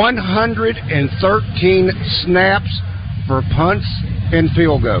that. 113 snaps for punts and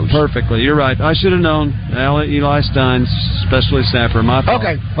field goals. Perfectly. You're right. I should have known. Eli Stein, especially snapper. My fault.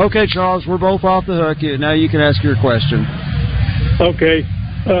 Okay, Charles, we're both off the hook. Now you can ask your question. Okay.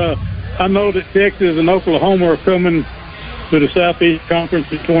 I know that Texas and Oklahoma are coming to the Southeast Conference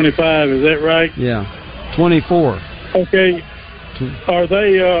at 25. Is that right? Yeah, 24. Okay. Are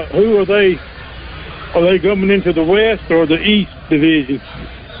they? Who are they? Are they coming into the West or the East division?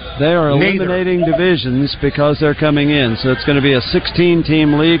 They are eliminating divisions because they're coming in. So it's going to be a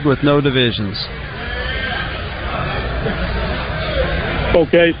 16-team league with no divisions.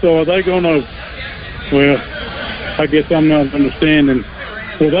 Okay, so are they going to? Well, I guess I'm not understanding.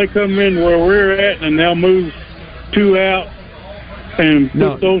 Will they come in where we're at and they'll move two out and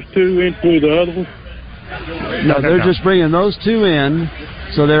put those two into the other one? No, they're just bringing those two in.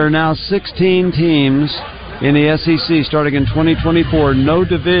 So there are now 16 teams in the SEC starting in 2024. No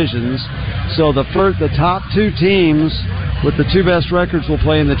divisions. So the top two teams with the two best records will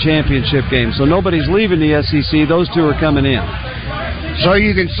play in the championship game. So nobody's leaving the SEC. Those two are coming in. So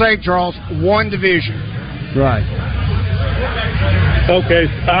you can say, Charles, one division. Right. Okay,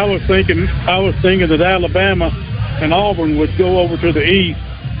 I was thinking that Alabama and Auburn would go over to the East,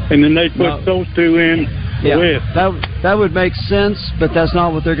 and then they'd put those two in the West. That would make sense, but that's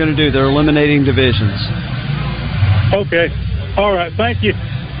not what they're going to do. They're eliminating divisions. Okay. All right. Thank you.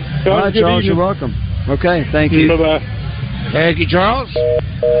 All right, Charles, you're welcome. Okay, thank you. Bye-bye. Thank you, Charles.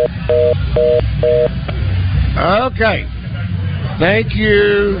 Okay. Thank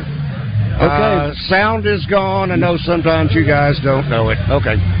you. Okay. Sound is gone. I know sometimes you guys don't know it.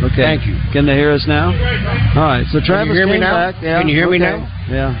 Okay. Thank you. Can they hear us now? All right. So Travis came back. Yeah. Can you hear me now?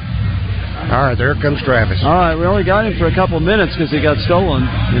 Yeah. All right. There comes Travis. All right. We only got him for a couple of minutes because he got stolen,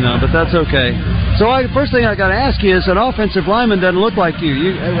 but that's okay. So first thing I got to ask you is an offensive lineman doesn't look like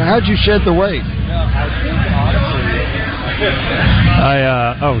you. How'd you shed the weight?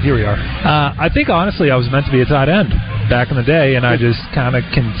 Here we are. I think honestly I was meant to be a tight end back in the day, and I just kind of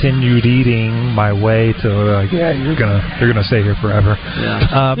continued eating my way to you're gonna stay here forever.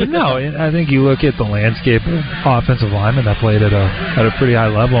 Yeah. But no, I think you look at the landscape of offensive linemen that played at a pretty high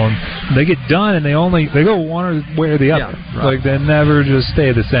level, and they get done and they go one way or the other. Yeah, right. Like they never just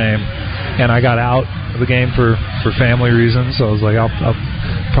stay the same. And I got out of the game for family reasons, so I was like, I'll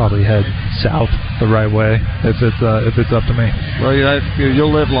probably head south the right way if it's up to me. Well,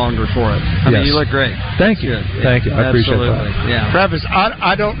 you'll live longer for it. I mean, you look great. Thank you. Thank you. I appreciate that. Yeah. Travis,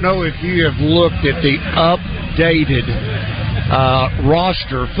 I don't know if you have looked at the updated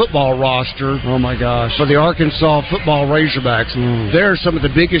football roster. Oh my gosh! For the Arkansas football Razorbacks, they're some of the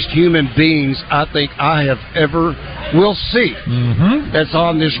biggest human beings I think I have ever will see. That's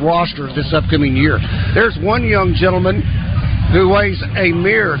on this roster this upcoming year. There's one young gentleman who weighs a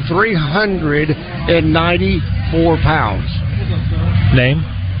mere 394 pounds. Name?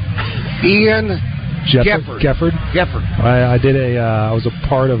 Ian Gefford. I did I was a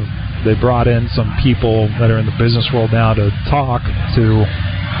part of they brought in some people that are in the business world now to talk to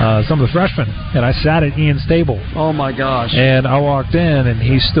some of the freshmen, and I sat at Ian's table. Oh my gosh! And I walked in, and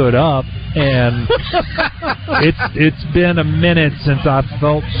he stood up, and it's been a minute since I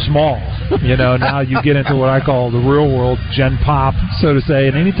felt small. Now you get into what I call the real world gen pop, so to say.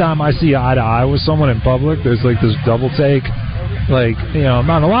 And anytime I see eye to eye with someone in public, there's like this double take. I'm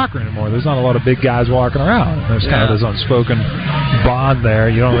not in the locker room anymore. There's not a lot of big guys walking around. There's kind of this unspoken bond there.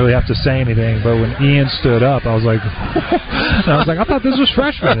 You don't really have to say anything. But when Ian stood up, I was like, I thought this was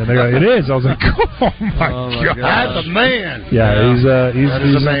freshman. And they're like, it is. I was like, oh my God. That's a man. Yeah, he's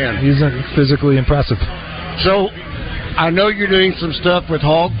a man. He's physically impressive. So, I know you're doing some stuff with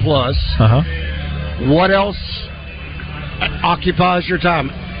Hog Plus. What else occupies your time?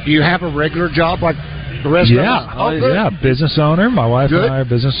 Do you have a regular job like the rest of us? Business owner. My wife and I are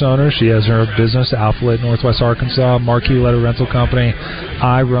business owners. She has her business, Outlet, Northwest Arkansas, Marquee Letter Rental Company.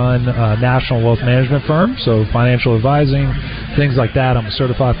 I run a national wealth management firm, so financial advising, things like that. I'm a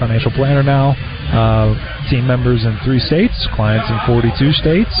certified financial planner now. Team members in 3 states, clients in 42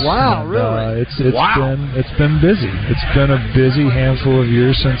 states. Wow, and, really? It's been busy. It's been a busy handful of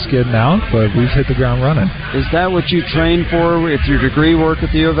years since getting out, but we've hit the ground running. Is that what you trained for with your degree work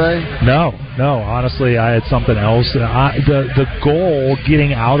at the U of A? No. Honestly, I had something else. The goal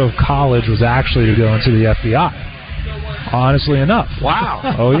getting out of college was actually to go into the FBI. Honestly enough. Wow.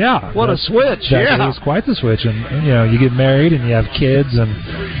 Oh, yeah. What a switch. It was quite the switch. And, you get married and you have kids and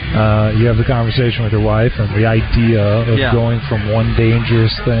you have the conversation with your wife, and the idea of going from one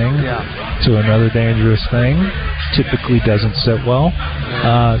dangerous thing to another dangerous thing typically doesn't sit well.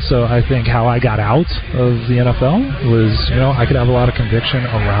 So I think how I got out of the NFL was, I could have a lot of conviction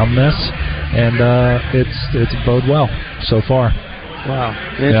around this, and it's bode well so far. Wow.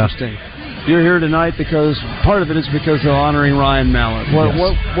 Interesting. Yeah. You're here tonight because part of it is because of honoring Ryan Mallett. What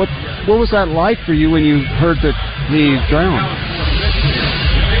was that like for you when you heard that he drowned?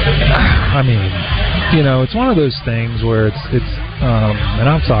 I mean, it's one of those things where it's and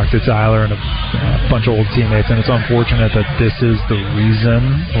I've talked to Tyler and a bunch of old teammates, and it's unfortunate that this is the reason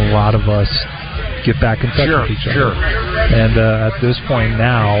a lot of us get back in touch with each other. And at this point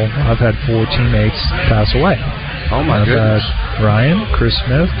now, I've had 4 teammates pass away. Oh my goodness! Ryan, Chris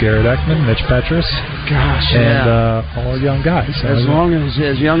Smith, Garrett Ekman, Mitch Petrus. Gosh, and all young guys. As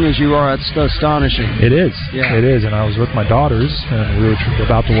young as you are, it's astonishing. It is. Yeah. It is. And I was with my daughters, and we were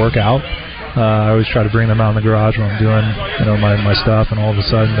about to work out. I always try to bring them out in the garage when I'm doing, my stuff, and all of a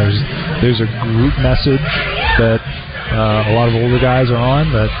sudden there's a group message that a lot of older guys are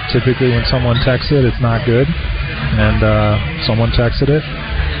on. That typically when someone texts it, it's not good, and someone texted it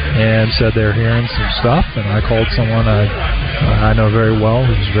and said they're hearing some stuff, and I called someone I know very well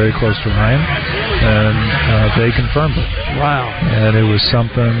who's very close to Ryan, and they confirmed it. Wow. And it was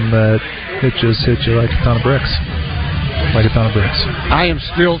something that it just hit you like a ton of bricks. I am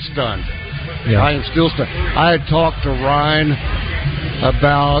still stunned. Yeah. I am still stunned. I had talked to Ryan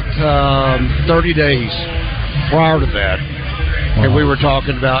about 30 days prior to that, and we were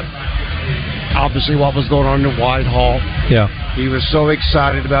talking about obviously what was going on in Whitehall. Yeah. He was so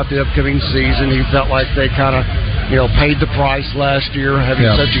excited about the upcoming season. He felt like they kind of, paid the price last year, having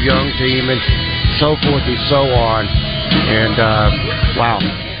such a young team, and so forth and so on. And, wow,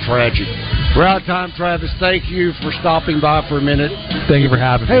 tragic. We're out of time, Travis. Thank you for stopping by for a minute. Thank you for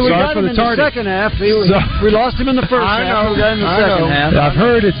having me. Hey, we got him in the second half. We lost him in the first half. We got him in the second half. I've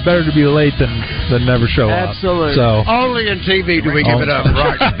heard it's better to be late than never show up. Absolutely. So only in TV do we give it up.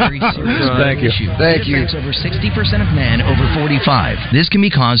 Right. Thank you. Thank you. Over 60% of men over 45. This can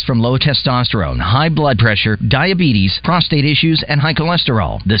be caused from low testosterone, high blood pressure, diabetes, prostate issues, and high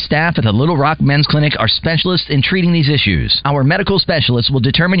cholesterol. The staff at the Little Rock Men's Clinic are specialists in treating these issues. Our medical specialists will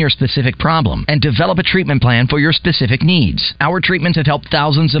determine your specific problem and develop a treatment plan for your specific needs. Our treatments have helped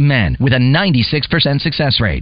thousands of men with a 96% success rate.